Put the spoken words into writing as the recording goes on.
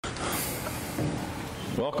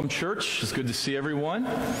Welcome, church. It's good to see everyone.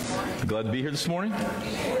 Glad to be here this morning? All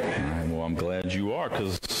right, well, I'm glad you are,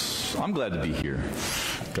 because I'm glad to be here.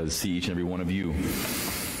 Glad to see each and every one of you.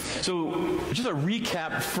 So, just a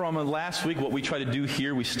recap from last week, what we tried to do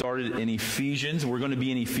here. We started in Ephesians. We're going to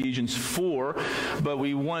be in Ephesians 4, but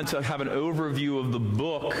we wanted to have an overview of the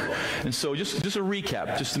book. And so, just a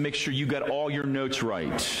recap, just to make sure you got all your notes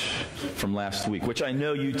right from last week, which I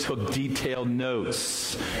know you took detailed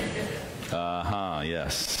notes.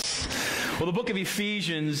 Yes. Well, the book of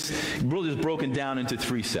Ephesians really is broken down into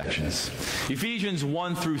three sections. Ephesians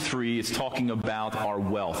 1 through 3 is talking about our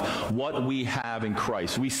wealth, what we have in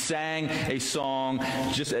Christ. We sang a song,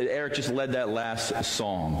 Eric just led that last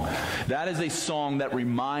song. That is a song that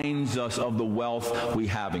reminds us of the wealth we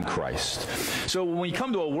have in Christ. So when you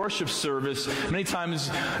come to a worship service, many times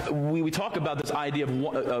we talk about this idea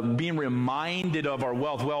of being reminded of our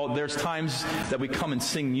wealth. Well, there's times that we come and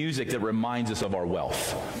sing music that reminds us of our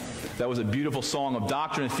wealth. That was a beautiful song of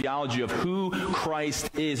doctrine and theology of who Christ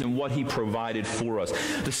is and what He provided for us.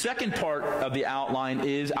 The second part of the outline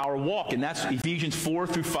is our walk, and that's Ephesians 4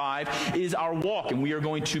 through 5 is our walk, and we are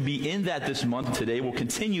going to be in that this month. Today we'll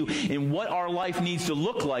continue in what our life needs to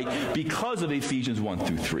look like because of Ephesians 1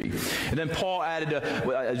 through 3. And then Paul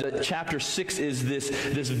added chapter 6 is this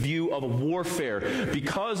view of warfare.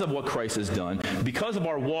 Because of what Christ has done, because of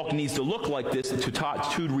our walk needs to look like this,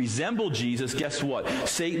 to resemble Jesus, guess what?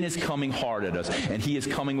 Satan is coming hard at us, and he is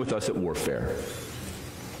coming with us at warfare.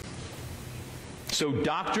 So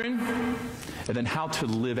doctrine, and then how to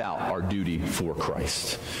live out our duty for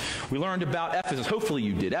Christ. We learned about Ephesus. Hopefully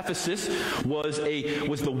you did. Ephesus was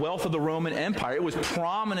the wealth of the Roman Empire. It was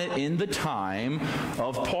prominent in the time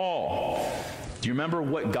of Paul. Do you remember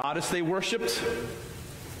what goddess they worshipped?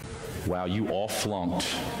 Wow, you all flunked.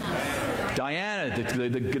 Diana,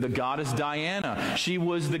 the goddess Diana. She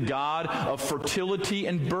was the god of fertility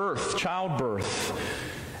and birth, childbirth.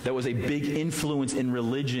 That was a big influence in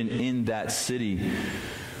religion in that city.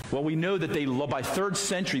 Well, we know that by 3rd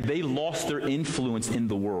century, they lost their influence in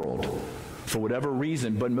the world. For whatever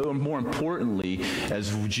reason, but more importantly,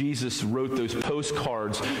 as Jesus wrote those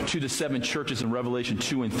postcards to the 7 churches in Revelation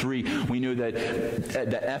 2 and 3, we know that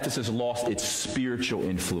Ephesus lost its spiritual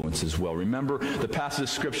influence as well. Remember the passage of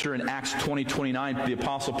Scripture in Acts 20:29, the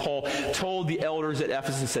Apostle Paul told the elders at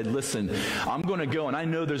Ephesus, said, listen, I'm going to go, and I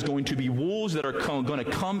know there's going to be wolves that are going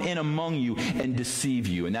to come in among you and deceive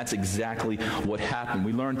you. And that's exactly what happened.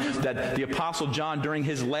 We learned that the Apostle John, during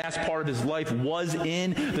his last part of his life, was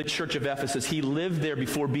in the church of Ephesus. He lived there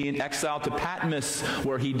before being exiled to Patmos,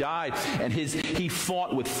 where he died, and he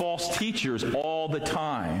fought with false teachers all the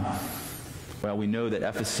time. Well, we know that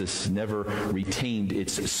Ephesus never retained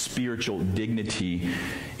its spiritual dignity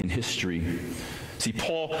in history. See,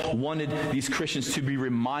 Paul wanted these Christians to be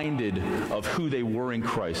reminded of who they were in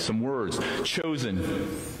Christ. Some words. Chosen.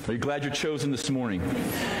 Are you glad you're chosen this morning?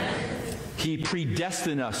 He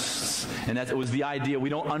predestined us, and that was the idea. We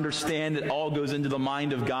don't understand. It all goes into the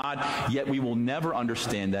mind of God, yet we will never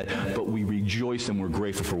understand that, but we rejoice and we're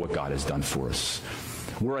grateful for what God has done for us.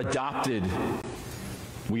 We're adopted.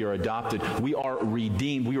 We are adopted. We are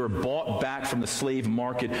redeemed. We were bought back from the slave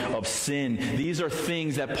market of sin. These are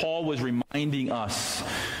things that Paul was reminding us.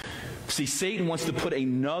 See, Satan wants to put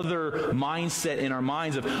another mindset in our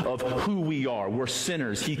minds of who we are. We're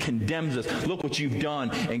sinners. He condemns us. Look what you've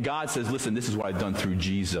done. And God says, listen, this is what I've done through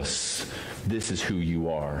Jesus. This is who you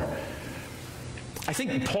are. I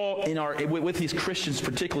think Paul, with these Christians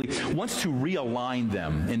particularly, wants to realign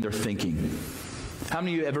them in their thinking. How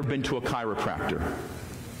many of you have ever been to a chiropractor?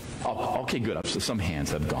 Oh, okay, good. Some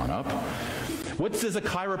hands have gone up. What does a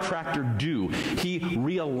chiropractor do? He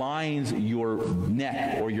realigns your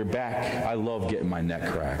neck or your back. I love getting my neck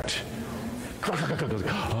cracked. Oh,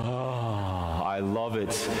 I love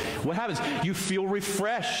it. What happens? You feel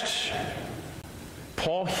refreshed.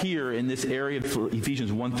 Paul here in this area of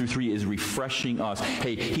Ephesians 1 through 3 is refreshing us.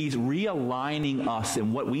 Hey, he's realigning us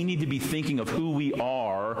in what we need to be thinking of who we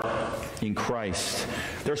are in Christ.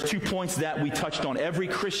 There's 2 points that we touched on. Every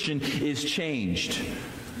Christian is changed.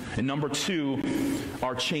 And number 2,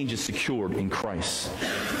 our change is secured in Christ.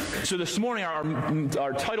 So this morning,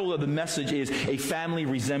 our title of the message is A Family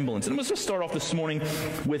Resemblance. And let's just start off this morning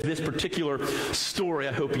with this particular story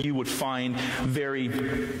I hope you would find very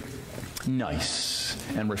nice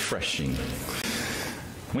and refreshing.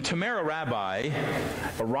 When Tamara Rabbi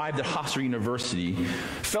arrived at Hofstra University,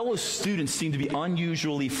 fellow students seemed to be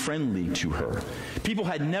unusually friendly to her. People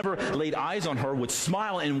had never laid eyes on her, would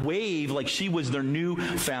smile and wave like she was their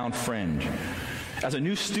newfound friend. As a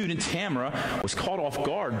new student, Tamara was caught off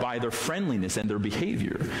guard by their friendliness and their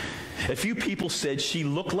behavior. A few people said she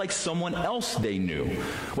looked like someone else they knew.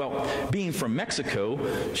 Well, being from Mexico,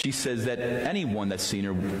 she says that anyone that's seen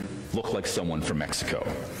her looked like someone from Mexico.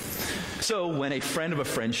 So when a friend of a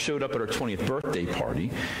friend showed up at her 20th birthday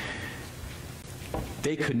party,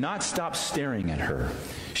 they could not stop staring at her.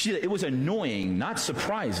 It was annoying, not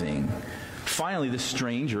surprising. Finally, this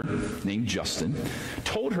stranger named Justin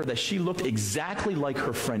told her that she looked exactly like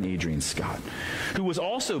her friend Adrian Scott, who was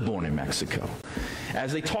also born in Mexico.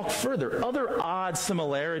 As they talked further, other odd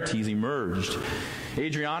similarities emerged.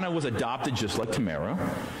 Adriana was adopted just like Tamara,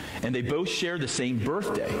 and they both shared the same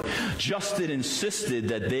birthday. Justin insisted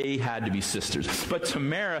that they had to be sisters, but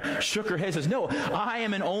Tamara shook her head and says, "No, I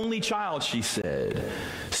am an only child," she said.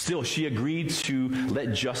 Still, she agreed to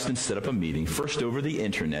let Justin set up a meeting, first over the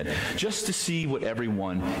internet, just to see what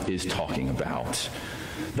everyone is talking about.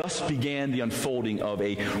 Thus began the unfolding of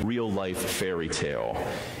a real-life fairy tale.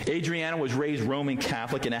 Adriana was raised Roman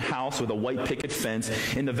Catholic in a house with a white picket fence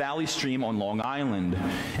in the Valley Stream on Long Island.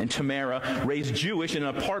 And Tamara, raised Jewish in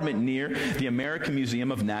an apartment near the American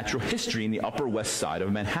Museum of Natural History in the Upper West Side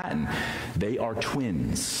of Manhattan. They are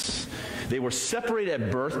twins. They were separated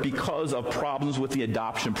at birth because of problems with the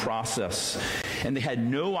adoption process. And they had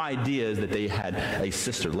no ideas that they had a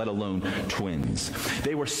sister, let alone twins.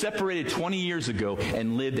 They were separated 20 years ago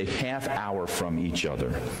and lived a half hour from each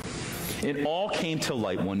other. It all came to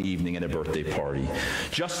light one evening at a birthday party.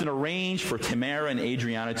 Justin arranged for Tamara and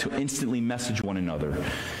Adriana to instantly message one another.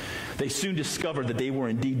 They soon discovered that they were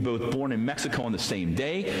indeed both born in Mexico on the same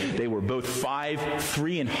day. They were both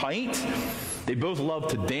 5'3" in height. They both loved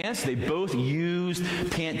to dance. They both used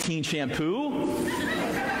Pantene shampoo.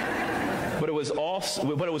 But it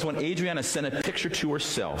was when Adriana sent a picture to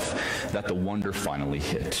herself that the wonder finally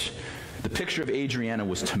hit. The picture of Adriana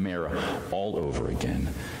was Tamara all over again,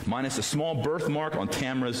 minus a small birthmark on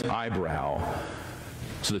Tamara's eyebrow.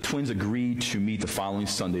 So the twins agreed to meet the following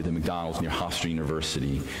Sunday at the McDonald's near Hofstra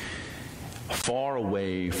University, far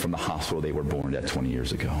away from the hospital they were born at 20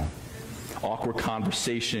 years ago. Awkward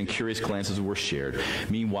conversation and curious glances were shared.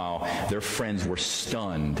 Meanwhile, their friends were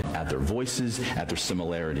stunned at their voices, at their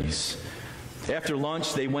similarities. After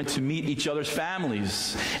lunch, they went to meet each other's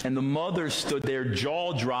families, and the mothers stood there,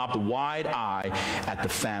 jaw dropped, wide-eyed at the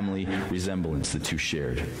family resemblance the two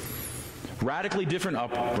shared. Radically different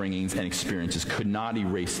upbringings and experiences could not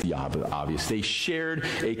erase the obvious. They shared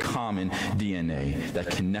a common DNA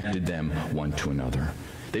that connected them one to another.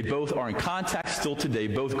 They both are in contact still today,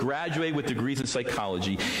 both graduate with degrees in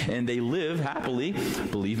psychology, and they live happily, I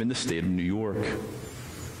believe, in the state of New York.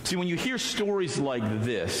 See, when you hear stories like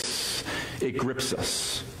this, it grips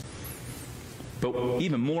us. But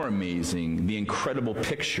even more amazing, the incredible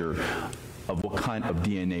picture of what kind of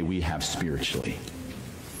DNA we have spiritually.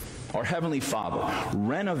 Our Heavenly Father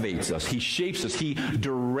renovates us. He shapes us. He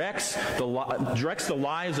directs the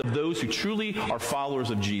lives of those who truly are followers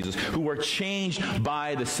of Jesus, who are changed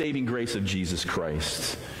by the saving grace of Jesus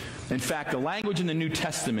Christ. In fact, the language in the New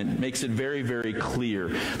Testament makes it very, very clear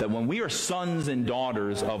that when we are sons and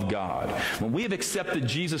daughters of God, when we have accepted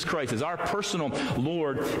Jesus Christ as our personal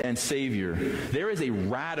Lord and Savior, there is a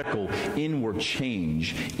radical inward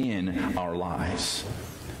change in our lives.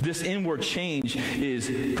 This inward change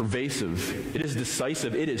is pervasive, it is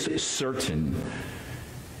decisive, it is certain.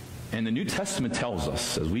 And the New Testament tells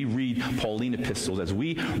us, as we read Pauline epistles, as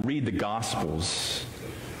we read the Gospels,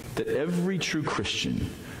 that every true Christian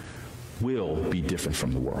will be different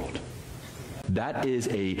from the world. That is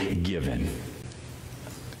a given.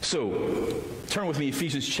 So, turn with me,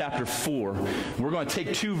 Ephesians chapter 4. We're going to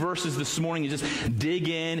take 2 verses this morning and just dig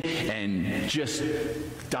in and just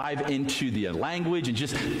dive into the language and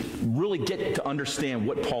just really get to understand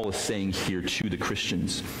what Paul is saying here to the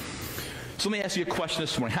Christians. So let me ask you a question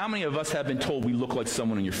this morning. How many of us have been told we look like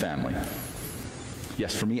someone in your family?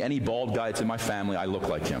 Yes, for me, any bald guy that's in my family, I look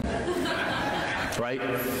like him. Right?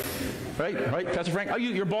 Right, Pastor Frank? Oh,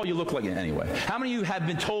 you're bald, you look like it anyway. How many of you have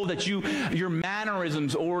been told that your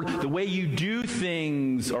mannerisms or the way you do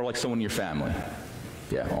things are like someone in your family?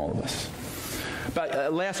 Yeah, all of us.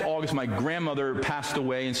 But last August, my grandmother passed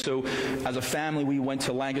away, and so as a family, we went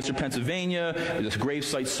to Lancaster, Pennsylvania, this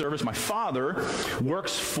gravesite service. My father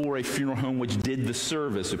works for a funeral home which did the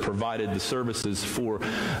service. It provided the services for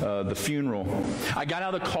the funeral. I got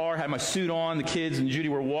out of the car, had my suit on, the kids and Judy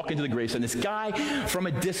were walking to the gravesite, and this guy from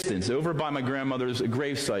a distance, over by my grandmother's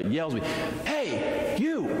gravesite, yells at me, "Hey,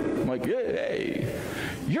 you!" I'm like, "Hey,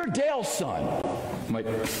 you're Dale's son." I'm like,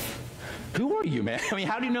 "Who are you, man? I mean,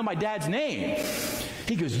 how do you know my dad's name?"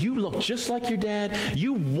 He goes, you look just like your dad.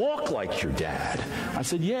 You walk like your dad. I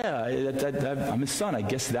said, yeah, I'm his son. I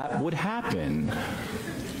guess that would happen.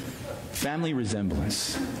 Family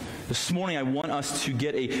resemblance. This morning, I want us to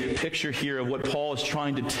get a picture here of what Paul is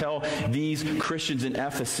trying to tell these Christians in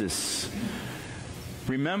Ephesus.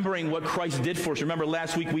 Remembering what Christ did for us. Remember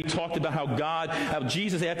last week we talked about how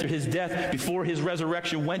Jesus, after his death, before his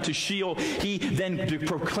resurrection, went to Sheol. He then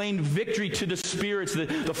proclaimed victory to the spirits,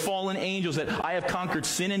 the fallen angels, that I have conquered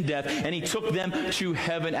sin and death, and he took them to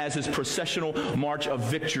heaven as his processional march of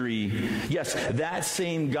victory. Yes, that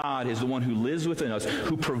same God is the one who lives within us,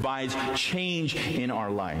 who provides change in our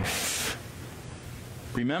life.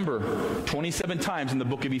 Remember, 27 times in the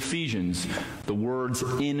book of Ephesians, the words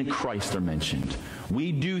in Christ are mentioned.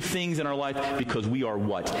 We do things in our life because we are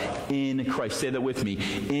what? In Christ. Say that with me.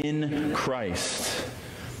 In Christ.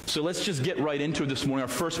 So let's just get right into it this morning. Our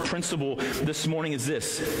first principle this morning is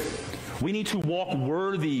this. We need to walk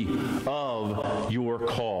worthy of your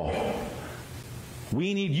call.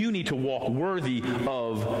 You need to walk worthy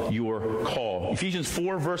of your call. Ephesians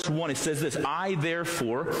 4 verse 1, it says this, I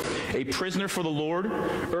therefore, a prisoner for the Lord,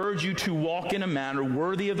 urge you to walk in a manner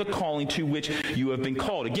worthy of the calling to which you have been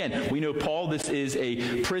called. Again, we know Paul, this is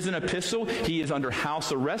a prison epistle. He is under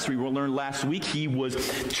house arrest. We learned last week he was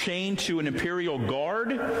chained to an imperial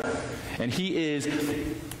guard, and he is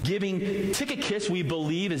giving Tychicus, we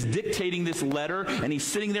believe, is dictating this letter, and he's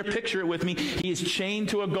sitting there, picture it with me, he is chained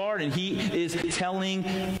to a guard, and he is telling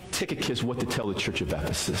Tychicus what to tell the church of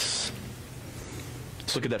Ephesus.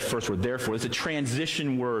 Let's look at that first word, therefore. It's a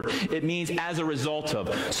transition word. It means as a result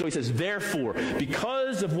of. So he says, therefore,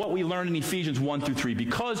 because of what we learned in Ephesians 1 through 3,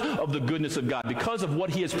 because of the goodness of God, because of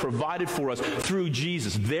what he has provided for us through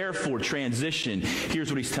Jesus, therefore, transition,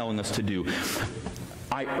 here's what he's telling us to do.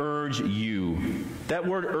 I urge you. That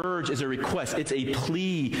word urge is a request. It's a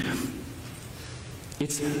plea.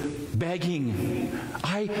 It's begging.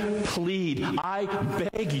 I plead. I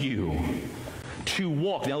beg you to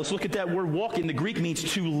walk. Now let's look at that word walk. In the Greek means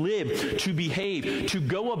to live, to behave, to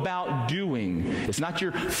go about doing. It's not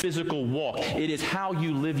your physical walk. It is how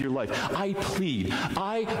you live your life. I plead.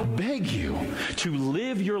 I beg you to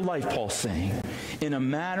live your life, Paul's saying, in a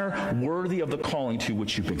manner worthy of the calling to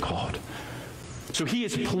which you've been called. So he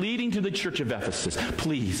is pleading to the church of Ephesus,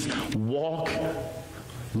 please walk,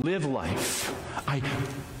 live life. I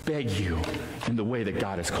beg you in the way that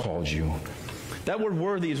God has called you. That word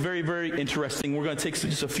worthy is very, very interesting. We're going to take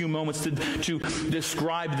just a few moments to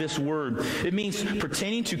describe this word. It means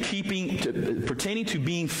pertaining to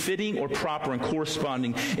being fitting or proper and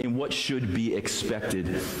corresponding in what should be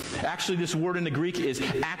expected. Actually, this word in the Greek is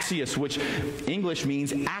axios, which English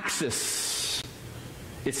means axis.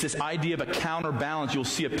 It's this idea of a counterbalance. You'll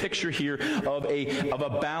see a picture here of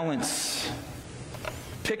a balance.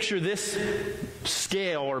 Picture this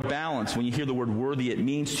scale or balance. When you hear the word worthy, it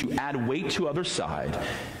means to add weight to other side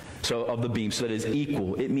of the beam so that it is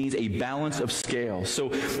equal. It means a balance of scale. So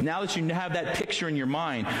now that you have that picture in your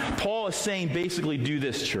mind, Paul is saying basically do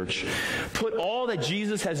this, church. Put all that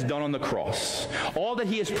Jesus has done on the cross, all that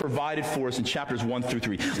he has provided for us in chapters 1 through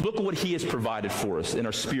 3. Look at what he has provided for us in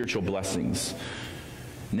our spiritual blessings.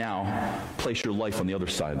 Now, place your life on the other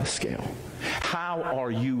side of the scale. How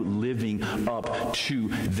are you living up to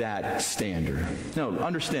that standard? No,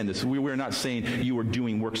 understand this. We're not saying you are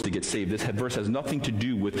doing works to get saved. This verse has nothing to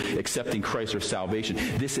do with accepting Christ or salvation.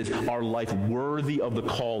 This is our life worthy of the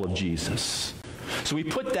call of Jesus. So we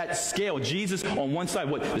put that scale, Jesus on one side.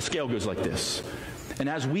 The scale goes like this. And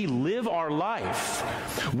as we live our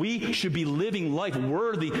life, we should be living life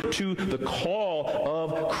worthy to the call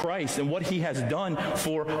of Christ and what he has done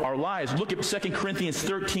for our lives. Look at 2 Corinthians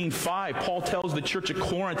 13:5. Paul tells the church at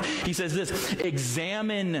Corinth, he says this,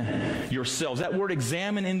 examine yourselves. That word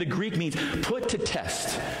examine in the Greek means put to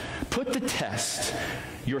test. Put to test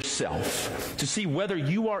yourself to see whether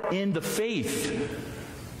you are in the faith.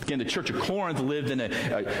 Again, the church of Corinth lived in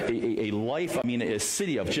a life, a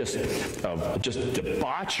city of just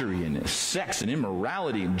debauchery and sex and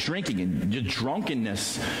immorality and drinking and just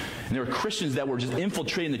drunkenness. And there were Christians that were just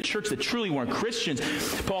infiltrating the church that truly weren't Christians.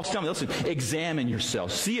 Paul's telling me, listen, examine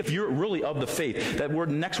yourself. See if you're really of the faith. That word,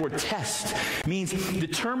 next word, test, means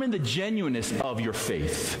determine the genuineness of your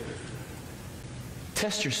faith.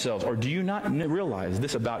 Test yourselves, or do you not realize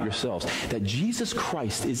this about yourselves, that Jesus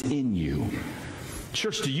Christ is in you?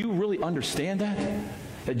 Church, do you really understand that?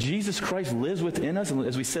 That Jesus Christ lives within us? And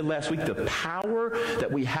as we said last week, the power that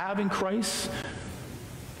we have in Christ.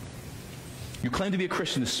 You claim to be a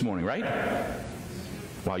Christian this morning, right?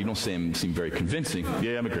 Wow, you don't seem very convincing.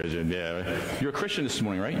 Yeah, I'm a Christian. Yeah. You're a Christian this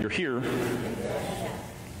morning, right? You're here.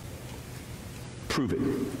 Prove it.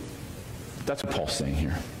 That's what Paul's saying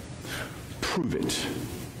here. Prove it.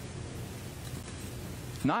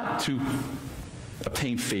 Not to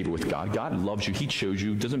obtain favor with God. God loves you. He chose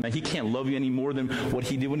you. Doesn't matter. He can't love you any more than what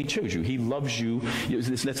he did when he chose you. He loves you.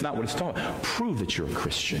 That's not what it's talking about. Prove that you're a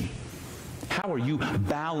Christian. How are you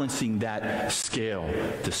balancing that scale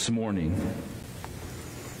this morning?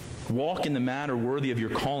 Walk in the manner worthy of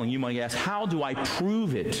your calling. You might ask, how do I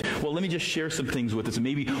prove it? Well, let me just share some things with us.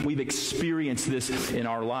 Maybe we've experienced this in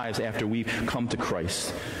our lives after we've come to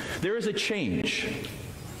Christ. There is a change.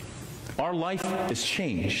 Our life is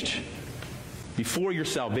changed. Before your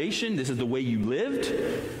salvation, this is the way you lived.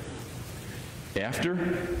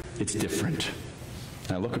 After, it's different.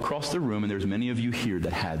 And I look across the room, and there's many of you here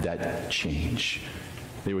that had that change.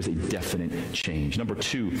 There was a definite change. Number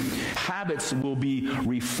 2, habits will be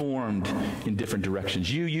reformed in different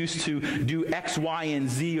directions. You used to do X, Y, and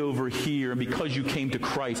Z over here, and because you came to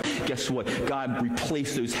Christ, guess what? God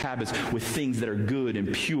replaced those habits with things that are good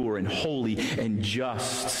and pure and holy and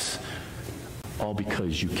just. All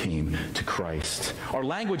because you came to Christ. Our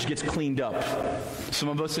language gets cleaned up. Some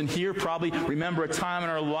of us in here probably remember a time in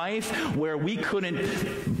our life where we couldn't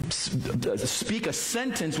speak a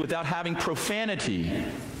sentence without having profanity.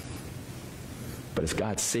 But as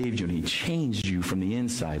God saved you and he changed you from the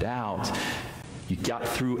inside out, you got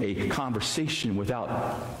through a conversation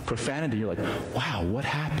without profanity. You're like, wow, what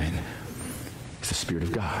happened? It's the Spirit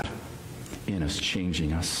of God in us,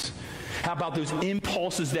 changing us. How about those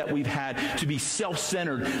impulses that we've had to be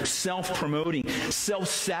self-centered, self-promoting,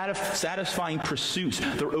 self-satisfying pursuits?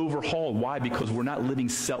 They're overhauled. Why? Because we're not living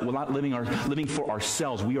for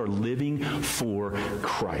ourselves. We are living for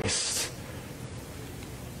Christ.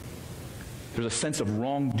 There's a sense of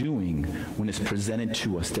wrongdoing when it's presented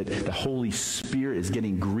to us, that the Holy Spirit is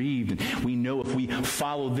getting grieved. And we know if we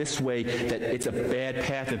follow this way that it's a bad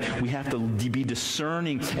path. And we have to be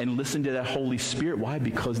discerning and listen to that Holy Spirit. Why?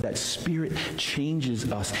 Because that Spirit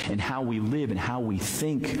changes us and how we live and how we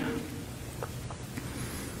think. And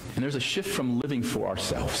there's a shift from living for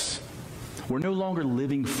ourselves. We're no longer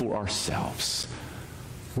living for ourselves.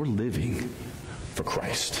 We're living for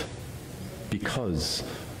Christ because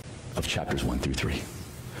of chapters 1 through 3.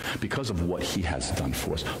 Because of what he has done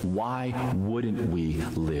for us. Why wouldn't we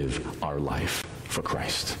live our life for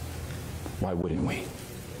Christ? Why wouldn't we?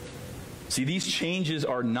 See, these changes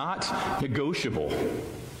are not negotiable.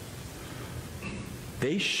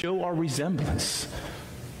 They show our resemblance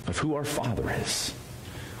of who our Father is.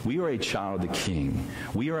 We are a child of the King.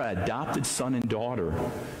 We are an adopted son and daughter.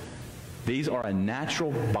 These are a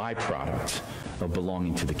natural byproduct of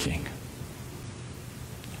belonging to the King.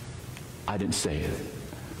 I didn't say it.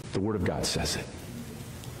 The Word of God says it.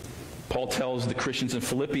 Paul tells the Christians in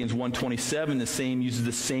Philippians 1:27, uses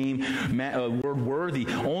the same word, worthy.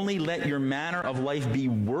 Only let your manner of life be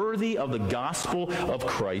worthy of the gospel of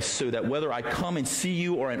Christ, so that whether I come and see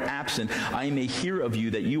you or am absent, I may hear of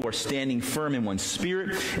you that you are standing firm in one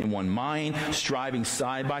spirit, in one mind, striving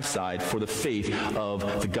side by side for the faith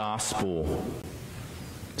of the gospel.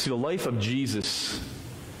 See, the life of Jesus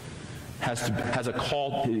has a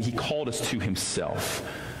call. He called us to himself.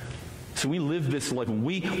 So we live this life. When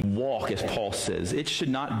we walk, as Paul says, it should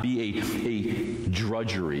not be a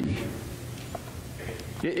drudgery.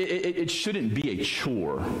 It shouldn't be a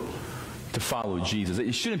chore to follow Jesus.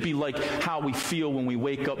 It shouldn't be like how we feel when we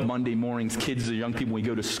wake up Monday mornings, kids or young people, when we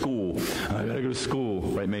go to school. I gotta go to school,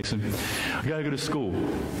 right, Mason? I gotta go to school.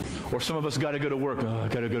 Or some of us gotta go to work. I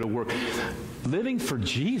gotta go to work. Living for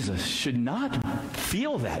Jesus should not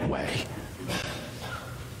feel that way.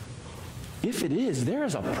 If it is, there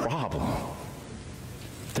is a problem.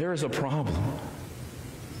 There is a problem.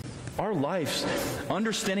 Our lives,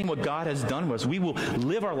 understanding what God has done with us, we will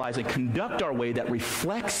live our lives and conduct our way that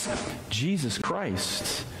reflects Jesus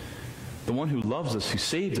Christ, the one who loves us, who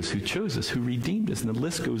saved us, who chose us, who redeemed us, and the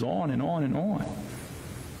list goes on and on and on.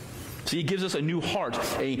 See, he gives us a new heart,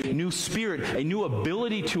 a new spirit, a new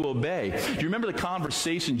ability to obey. Do you remember the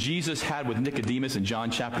conversation Jesus had with Nicodemus in John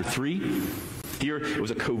chapter 3? Here, it was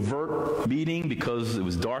a covert meeting because it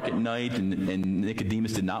was dark at night and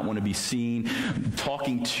Nicodemus did not want to be seen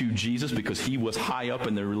talking to Jesus because he was high up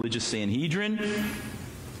in the religious Sanhedrin.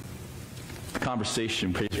 The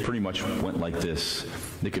conversation pretty much went like this.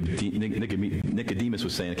 Nicodemus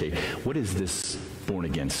was saying, okay, what is this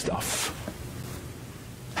born-again stuff?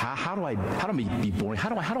 How do I be born? How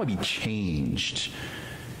do I be changed?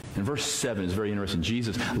 And verse 7 is very interesting.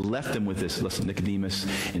 Jesus left them with this. Listen, Nicodemus,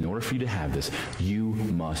 in order for you to have this, you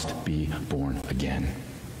must be born again.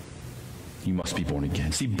 You must be born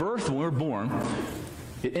again. See, birth, when we're born,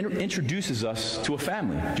 It introduces us to a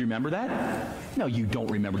family. Do you remember that? No, you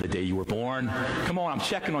don't remember the day you were born. Come on, I'm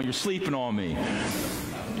checking on you. You're sleeping on me.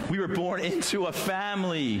 We were born into a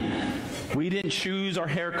family. We didn't choose our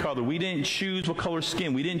hair color. We didn't choose what color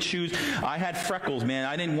skin. We didn't choose. I had freckles, man.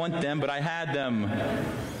 I didn't want them, but I had them.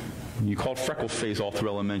 You called freckle face all through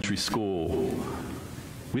elementary school.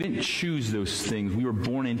 We didn't choose those things. We were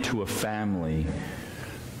born into a family.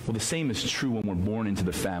 Well, the same is true when we're born into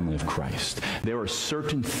the family of Christ. There are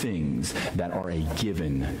certain things that are a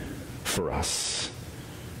given for us.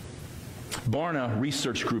 Barna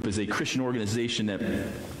Research Group is a Christian organization that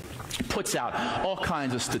puts out all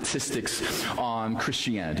kinds of statistics on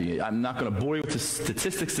Christianity. I'm not going to bore you with the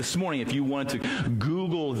statistics this morning. If you wanted to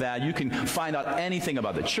Google that, you can find out anything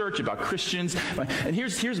about the church, about Christians. And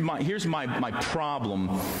here's my problem,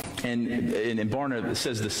 and Barna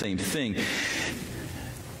says the same thing.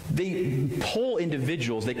 They poll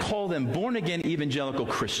individuals, they call them born-again evangelical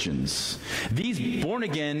Christians. These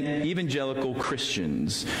born-again evangelical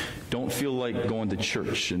Christians don't feel like going to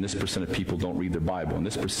church, and this percent of people don't read their Bible, and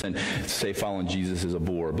this percent say following Jesus is a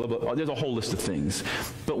bore, blah, blah, blah. There's a whole list of things.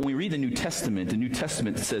 But when we read the New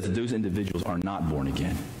Testament says that those individuals are not born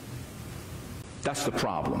again. That's the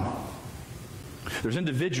problem. There's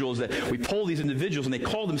individuals that we poll these individuals and they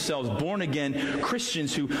call themselves born-again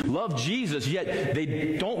Christians who love Jesus, yet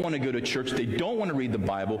they don't want to go to church. They don't want to read the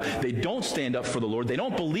Bible. They don't stand up for the Lord. They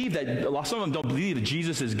don't believe that, some of them don't believe that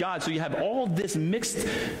Jesus is God. So you have all this mixed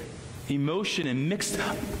emotion and mixed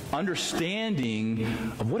understanding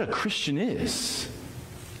of what a Christian is.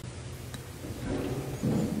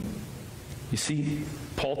 You see,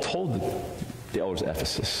 Paul told the elders of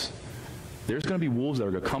Ephesus, there's going to be wolves that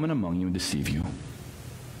are going to come in among you and deceive you,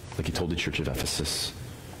 like he told the church of Ephesus.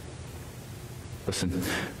 Listen,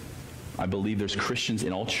 I believe there's Christians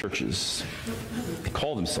in all churches. They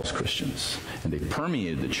call themselves Christians, and they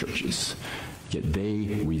permeated the churches, yet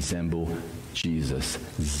they resemble Jesus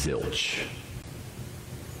zilch.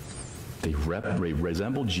 They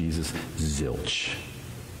resemble Jesus zilch.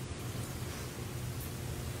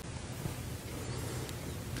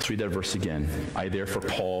 Let's read that verse again. I therefore,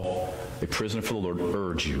 Paul, a prisoner for the Lord,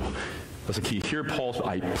 urge you. Listen, can you hear Paul's,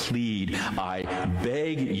 I plead, I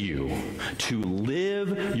beg you to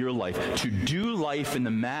live your life, to do life in the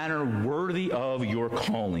manner worthy of your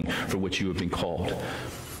calling for which you have been called.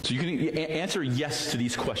 So you can answer yes to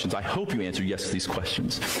these questions. I hope you answer yes to these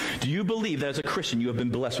questions. Do you believe that as a Christian you have been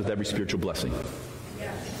blessed with every spiritual blessing?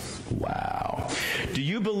 Yes. Wow. Do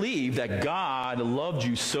you believe that God loved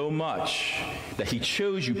you so much that he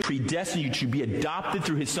chose you, predestined you to be adopted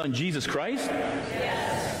through his son Jesus Christ?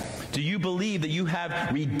 Yes. Do you believe that you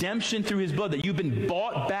have redemption through his blood, that you've been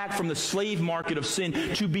bought back from the slave market of sin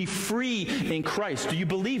to be free in Christ? Do you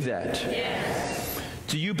believe that? Yes.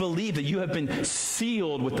 Do you believe that you have been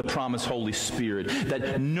sealed with the promised Holy Spirit,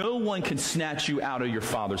 that no one can snatch you out of your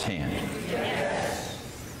Father's hand? Yes.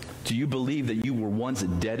 Do you believe that you were once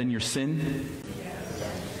dead in your sin,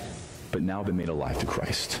 but now been made alive to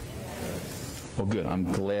Christ? Well, good.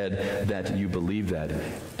 I'm glad that you believe that.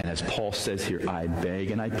 And as Paul says here, I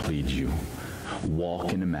beg and I plead you,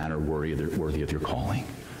 walk in a manner worthy of your calling.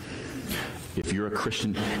 If you're a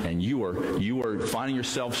Christian and you are finding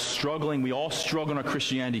yourself struggling, we all struggle in our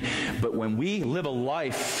Christianity, but when we live a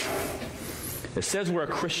life that says we're a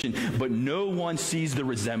Christian, but no one sees the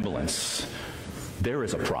resemblance, there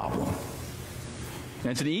is a problem.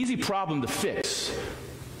 And it's an easy problem to fix.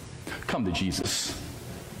 Come to Jesus.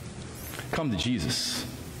 Come to Jesus.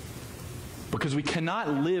 Because we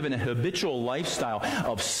cannot live in a habitual lifestyle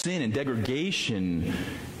of sin and degradation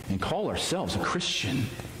and call ourselves a Christian.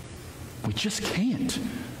 We just can't.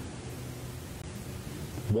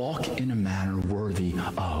 Walk in a manner worthy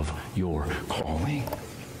of your calling.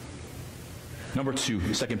 Number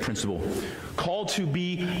two, second principle, called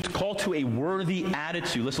to a worthy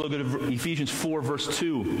attitude. Let's look at Ephesians 4, verse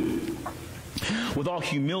 2. With all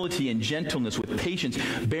humility and gentleness, with patience,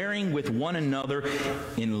 bearing with one another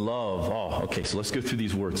in love. Oh, okay, so let's go through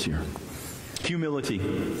these words here. Humility.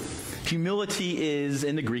 Humility is,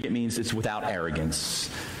 in the Greek, it means it's without arrogance.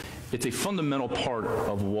 It's a fundamental part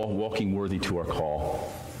of walking worthy to our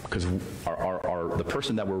call. Because the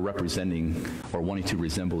person that we're representing or wanting to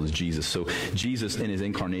resemble is Jesus. So Jesus, in his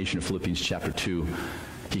incarnation in Philippians chapter 2,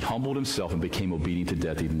 he humbled himself and became obedient to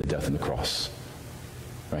death, even the death on the cross.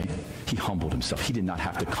 Right? He humbled himself. He did not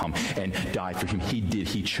have to come and die for him. He did.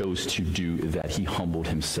 He chose to do that. He humbled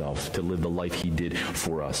himself to live the life he did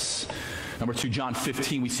for us. Number two, John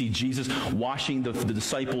 15, we see Jesus washing the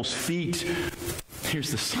disciples' feet. Here's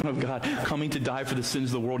the Son of God coming to die for the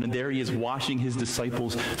sins of the world, and there he is washing his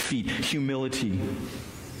disciples' feet. Humility.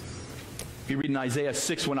 You read in Isaiah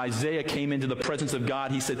 6, when Isaiah came into the presence of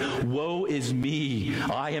God, he said, "Woe is me,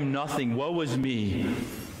 I am nothing, woe is me."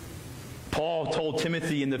 Paul told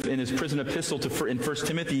Timothy in his prison epistle in 1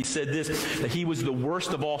 Timothy, he said this, that he was the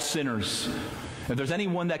worst of all sinners. If there's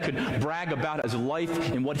anyone that could brag about his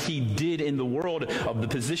life and what he did in the world of the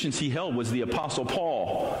positions he held, was the Apostle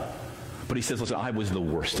Paul. But he says, listen, I was the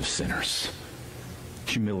worst of sinners.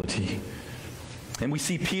 Humility. And we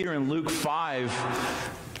see Peter in Luke 5,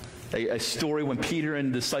 a story when Peter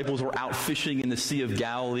and the disciples were out fishing in the Sea of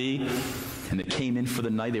Galilee, and they came in for the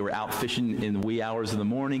night. They were out fishing in the wee hours of the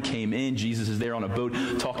morning, came in. Jesus is there on a boat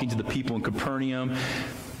talking to the people in Capernaum.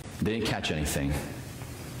 They didn't catch anything.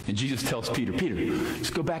 And Jesus tells Peter, Peter,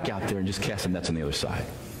 just go back out there and just cast some nets on the other side.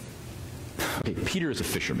 Okay, Peter is a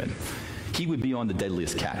fisherman. He would be on the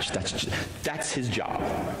deadliest catch. That's his job.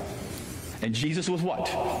 And Jesus was what?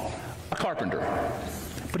 A carpenter.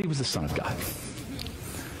 But he was the Son of God.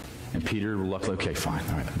 And Peter reluctantly, okay, fine,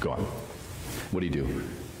 all right, go on. What do you do?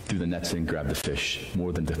 Threw the nets in, grabbed the fish.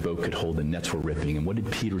 More than the boat could hold, the nets were ripping. And what did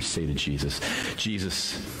Peter say to Jesus?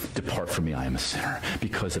 Jesus, depart from me, I am a sinner.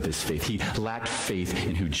 Because of his faith. He lacked faith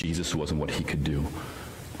in who Jesus was and what he could do.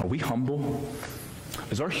 Are we humble?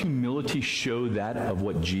 Does our humility show that of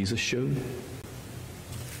what Jesus showed?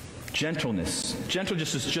 Gentleness.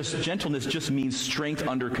 Gentleness just means strength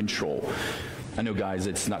under control. I know, guys,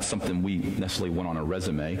 it's not something we necessarily want on a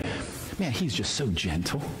resume. Man, he's just so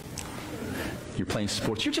gentle. You're playing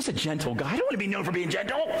sports. You're just a gentle guy. I don't want to be known for being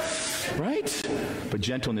gentle, right? But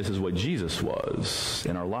gentleness is what Jesus was.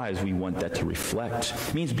 In our lives, we want that to reflect.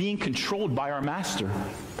 It means being controlled by our master.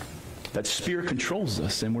 That Spirit controls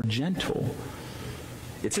us, and we're gentle.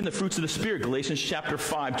 It's in the fruits of the Spirit, Galatians chapter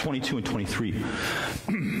 5, 22 and 23.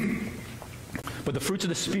 But the fruits of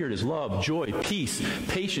the Spirit is love, joy, peace,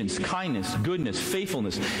 patience, kindness, goodness,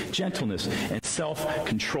 faithfulness, gentleness, and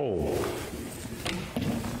self-control.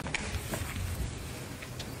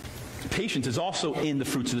 Patience is also in the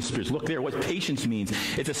fruits of the Spirit. Look there, what patience means.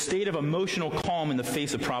 It's a state of emotional calm in the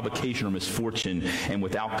face of provocation or misfortune and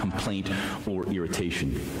without complaint or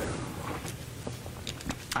irritation.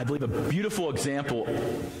 I believe a beautiful example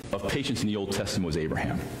of patience in the Old Testament was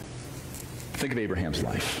Abraham. Think of Abraham's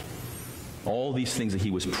life. All these things that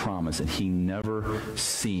he was promised, and he never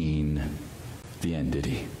seen the end, did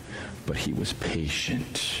he? But he was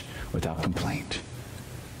patient without complaint.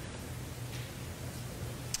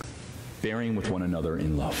 Bearing with one another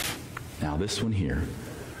in love. Now this one here,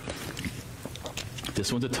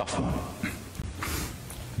 this one's a tough one.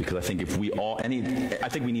 Because I think I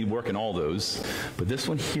think we need work in all those. But this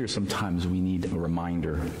one here, sometimes we need a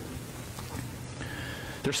reminder.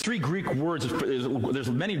 There's three Greek words. There's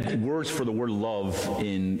many words for the word love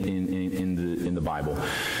in the Bible.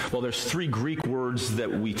 Well, there's three Greek words that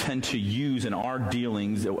we tend to use in our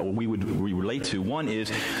dealings that we relate to. One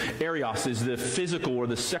is eros, is the physical or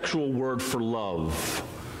the sexual word for love.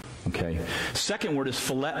 Okay. Second word is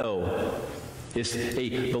phileo. It's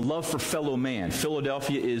the love for fellow man.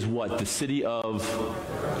 Philadelphia is what? The city of...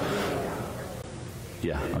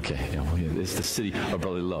 Yeah, okay. Yeah, it's the city of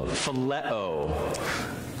brotherly love. Phileo.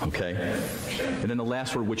 Okay? And then the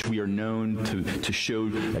last word which we are known to show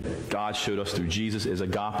that God showed us through Jesus is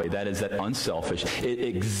agape. That is that unselfish. It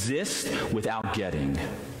exists without getting.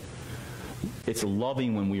 It's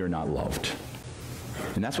loving when we are not loved.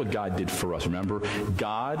 And that's what God did for us. Remember,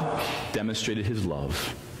 God demonstrated his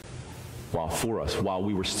love while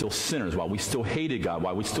we were still sinners, while we still hated God,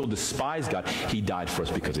 while we still despised God. He died for us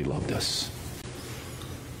because he loved us.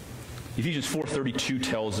 Ephesians 4:32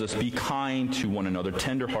 tells us, be kind to one another,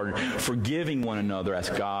 tenderhearted, forgiving one another as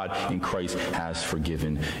God in Christ has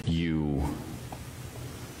forgiven you.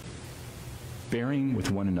 Bearing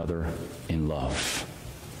with one another in love.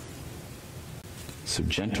 So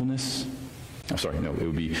it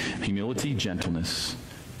would be humility, gentleness,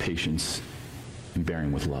 patience, and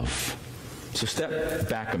bearing with love. So step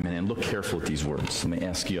back a minute and look carefully at these words. Let me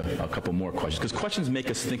ask you a couple more questions, because questions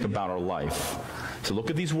make us think about our life. So look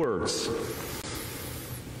at these words.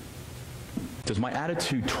 Does my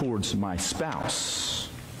attitude towards my spouse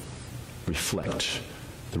reflect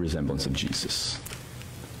the resemblance of Jesus?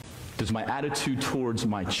 Does my attitude towards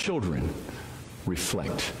my children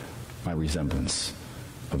reflect my resemblance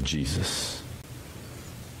of Jesus?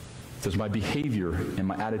 Does my behavior and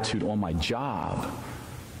my attitude on my job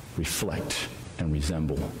reflect and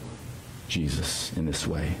resemble Jesus in this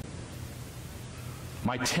way?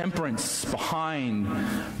 My temperance behind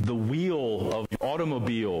the wheel of the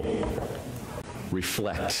automobile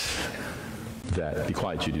reflect that. Be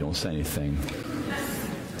quiet, Judy, don't say anything.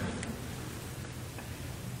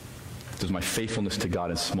 Does my faithfulness to God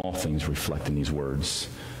in small things reflect in these words?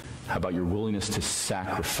 How about your willingness to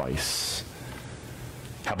sacrifice?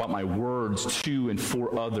 How about my words to and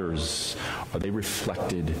for others? Are they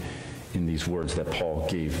reflected in these words that Paul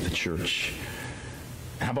gave the church?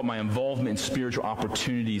 How about my involvement in spiritual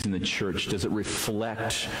opportunities in the church? Does it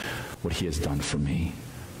reflect what he has done for me?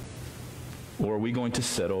 Or are we going to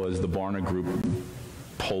settle, as the Barna Group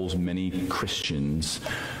polls many Christians,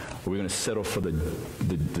 are we going to settle for the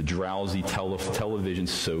drowsy,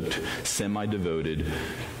 television-soaked, semi-devoted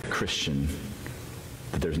Christian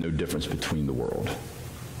that there's no difference between the world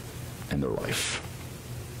and their life?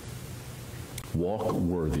 Walk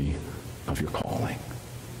worthy of your calling.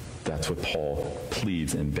 That's what Paul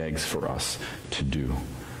pleads and begs for us to do.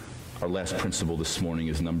 Our last principle this morning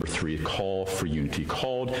is number 3, call for unity.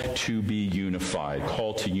 Called to be unified.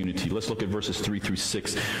 Called to unity. Let's look at verses 3 through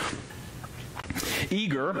 6.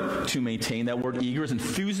 Eager to maintain. That word eager is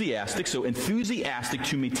enthusiastic. So enthusiastic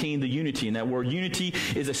to maintain the unity. And that word unity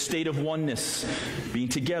is a state of oneness. Being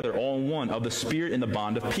together, all in one, of the Spirit in the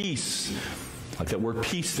bond of peace. Like that word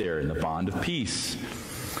peace there, in the bond of peace.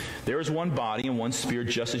 There is one body and one Spirit,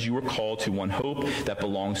 just as you were called to one hope that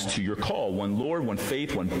belongs to your call. One Lord, one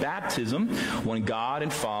faith, one baptism, one God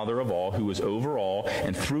and Father of all, who is over all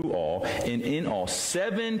and through all and in all.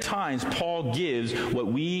 7 times Paul gives what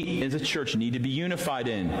we as a church need to be unified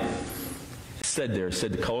in. It said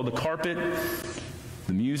the color of the carpet,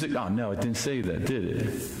 the music. Oh, no, it didn't say that, did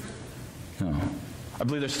it? No. I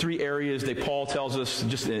believe there's 3 areas that Paul tells us,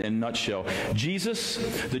 just in a nutshell. Jesus,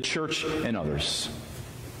 the church, and others.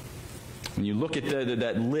 When you look at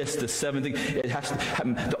that list, the 7 things, it has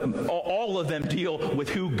to, all of them deal with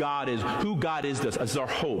who God is. Who God is as our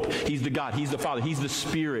hope. He's the God. He's the Father. He's the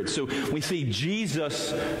Spirit. So we see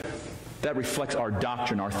Jesus, that reflects our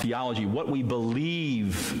doctrine, our theology, what we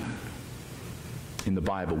believe in the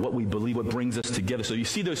Bible, what we believe, what brings us together. So you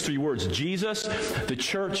see those 3 words, Jesus, the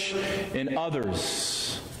church, and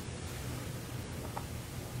others.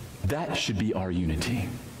 That should be our unity.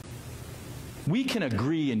 We can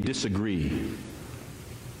agree and disagree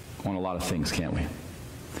on a lot of things, can't we?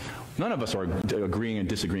 None of us are agreeing and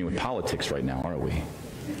disagreeing with politics right now, are we?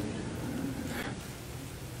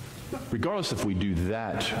 Regardless if we do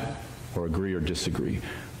that or agree or disagree,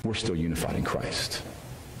 we're still unified in Christ,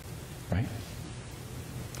 right?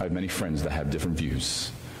 I have many friends that have different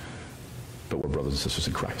views, but we're brothers and sisters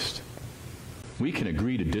in Christ. We can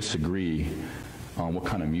agree to disagree on what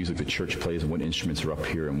kind of music the church plays and what instruments are up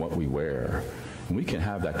here and what we wear. And we can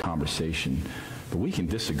have that conversation, but we can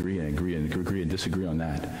disagree and agree and disagree on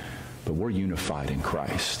that. But we're unified in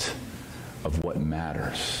Christ of what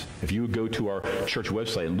matters. If you would go to our church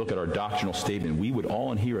website and look at our doctrinal statement, we would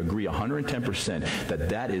all in here agree 110% that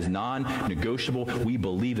that is non-negotiable. We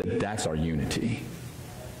believe that that's our unity.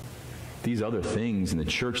 These other things in the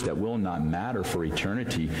church that will not matter for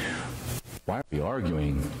eternity, why are we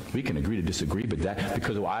arguing? We can agree to disagree, but that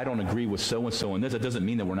because I don't agree with so-and-so on this, that doesn't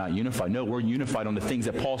mean that we're not unified. No, we're unified on the things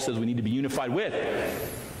that Paul says we need to be unified with.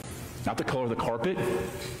 Not the color of the carpet,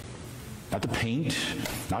 not the paint,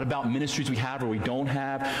 not about ministries we have or we don't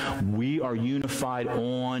have. We are unified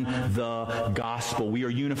on the gospel. We are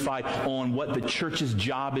unified on what the church's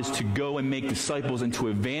job is, to go and make disciples and to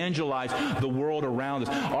evangelize the world around us.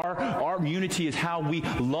 Our unity is how we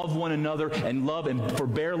love one another and love and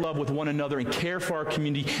forbear love with one another and care for our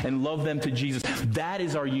community and love them to Jesus. That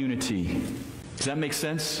is our unity. Does that make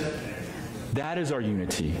sense? That is our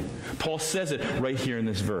unity. Paul says it right here in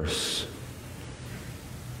this verse.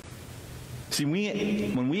 See,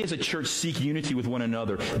 when we as a church seek unity with one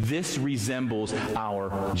another, this resembles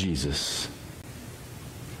our Jesus.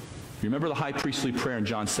 Remember the high priestly prayer in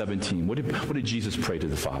John 17. What did Jesus pray to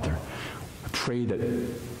the Father? Pray that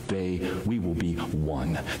we will be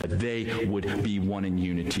one, that they would be one in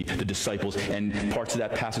unity. The disciples and parts of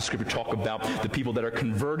that passage of Scripture talk about the people that are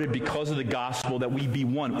converted because of the gospel, that we be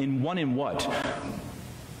one. One in what?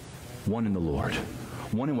 One in the Lord.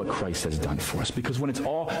 One in what Christ has done for us. Because when it's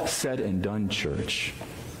all said and done, church,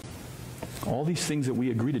 all these things that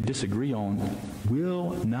we agree to disagree on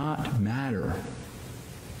will not matter.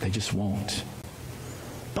 They just won't.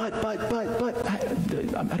 But,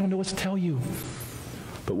 I don't know what to tell you.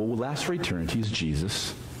 But what will last for eternity is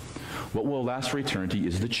Jesus. What will last for eternity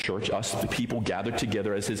is the church, us, the people gathered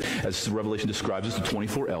together as Revelation describes us, the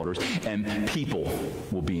 24 elders, and people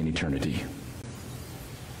will be in eternity.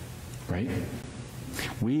 Right?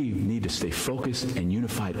 We need to stay focused and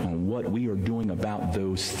unified on what we are doing about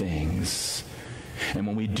those things. And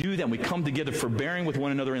when we do that, we come together forbearing with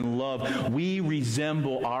one another in love, we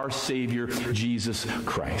resemble our Savior, Jesus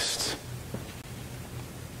Christ.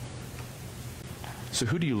 So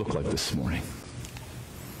who do you look like this morning?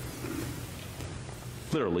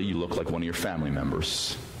 Literally, you look like one of your family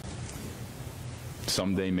members.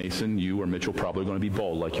 Someday, Mason, you or Mitchell probably going to be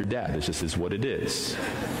bald like your dad. This just is what it is.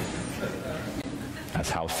 That's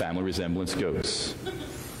how family resemblance goes.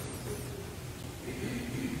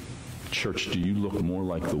 Church, do you look more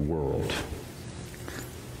like the world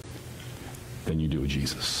than you do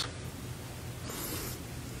Jesus?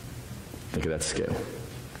 Think of that scale.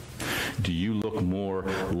 Do you look more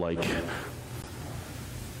like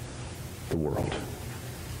the world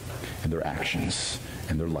and their actions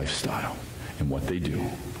and their lifestyle and what they do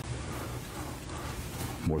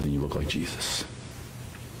more than you look like Jesus?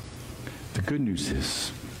 The good news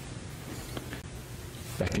is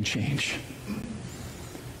that can change.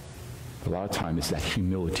 A lot of time it's that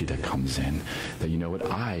humility that comes in, that, you know what,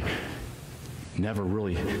 I never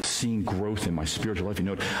really seen growth in my spiritual life. You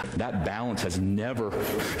know, that balance has never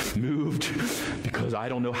moved because I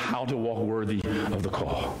don't know how to walk worthy of the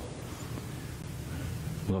call.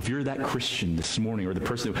 Well, if you're that Christian this morning, or the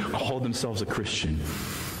person who called themselves a Christian,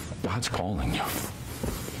 God's calling you.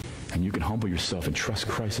 And you can humble yourself and trust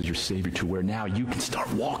Christ as your Savior to where now you can start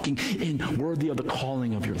walking in worthy of the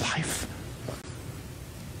calling of your life.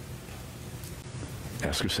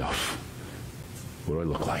 Ask yourself, what do I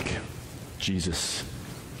look like? Jesus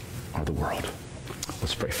or the world?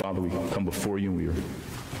 Let's pray. Father, we come before you and we are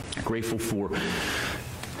grateful for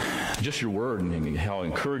just your word and how it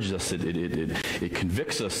encourages us, it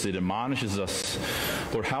convicts us, it admonishes us.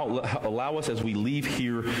 Lord, allow us as we leave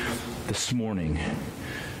here this morning,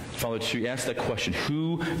 Father, to ask that question,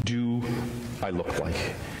 who do I look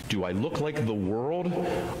like? Do I look like the world,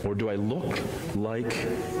 or do I look like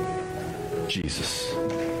Jesus?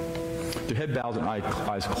 With head bowed and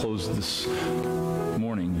eyes closed this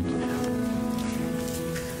morning,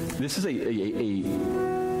 this is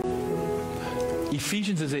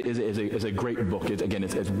Ephesians is a great book. Again,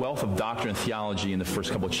 it's wealth of doctrine and theology in the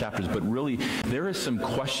first couple of chapters, but really there is some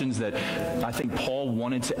questions that I think Paul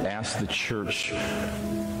wanted to ask the church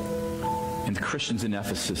and the Christians in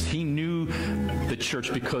Ephesus. He knew the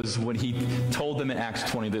church because when he told them in Acts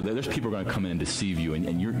 20 that there's people going to come in and deceive you,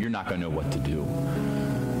 and you're not going to know what to do.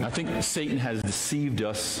 And I think Satan has deceived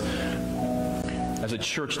us as a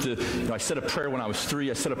church. I said a prayer when I was 3.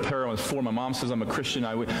 I said a prayer when I was 4. My mom says I'm a Christian.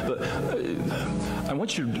 I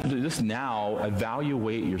want you to just now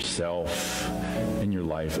evaluate yourself in your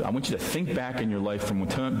life. I want you to think back in your life from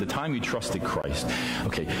the time you trusted Christ.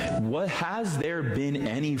 Okay, has there been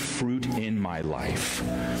any fruit in my life?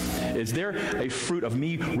 Is there a fruit of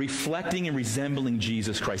me reflecting and resembling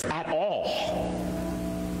Jesus Christ at all?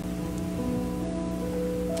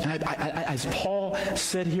 And as Paul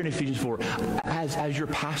said here in Ephesians 4, as your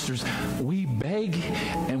pastors, we beg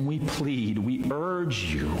and we plead, we urge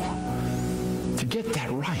you to get that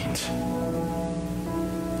right.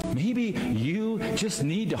 Maybe you just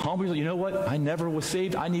need to humble yourself. You know what? I never was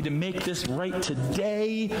saved. I need to make this right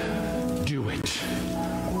today. Do it.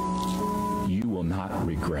 You will not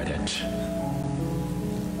regret it.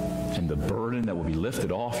 And the burden that will be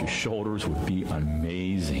lifted off your shoulders would be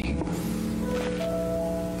amazing.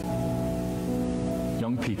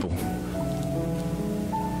 Young people,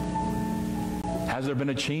 has there been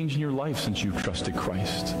a change in your life since you trusted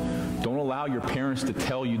Christ? Don't allow your parents to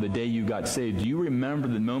tell you the day you got saved. Do you remember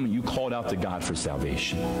the moment you called out to God for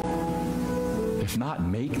salvation? If not,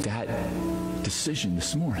 make that decision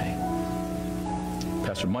this morning.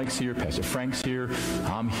 Pastor Mike's here, Pastor Frank's here,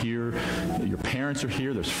 I'm here, your parents are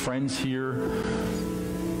here, there's friends here.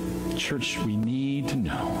 Church, we need to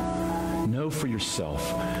know for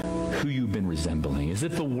yourself who you've been resembling. Is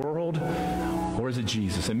it the world or is it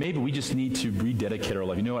Jesus? And maybe we just need to rededicate our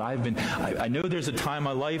life. You know what? I know there's a time in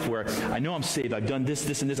my life where I know I'm saved. I've done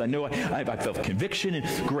this and this. I know I felt conviction,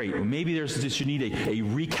 and great. Well, maybe you need a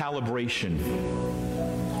recalibration.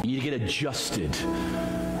 You need to get adjusted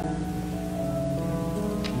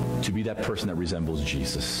to be that person that resembles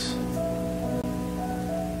Jesus.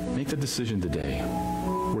 Make the decision today.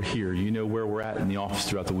 We're here. You know where we're at in the office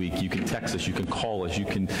throughout the week. You can text us. You can call us.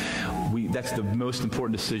 That's the most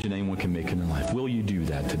important decision anyone can make in their life. Will you do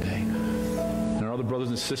that today? And our other brothers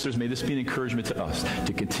and sisters, may this be an encouragement to us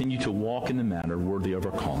to continue to walk in the manner worthy of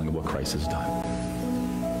our calling of what Christ has done.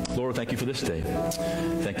 Lord, thank you for this day.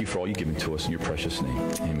 Thank you for all you've given to us in your precious name.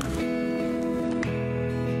 Amen.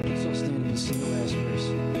 Let's all stand up and sing.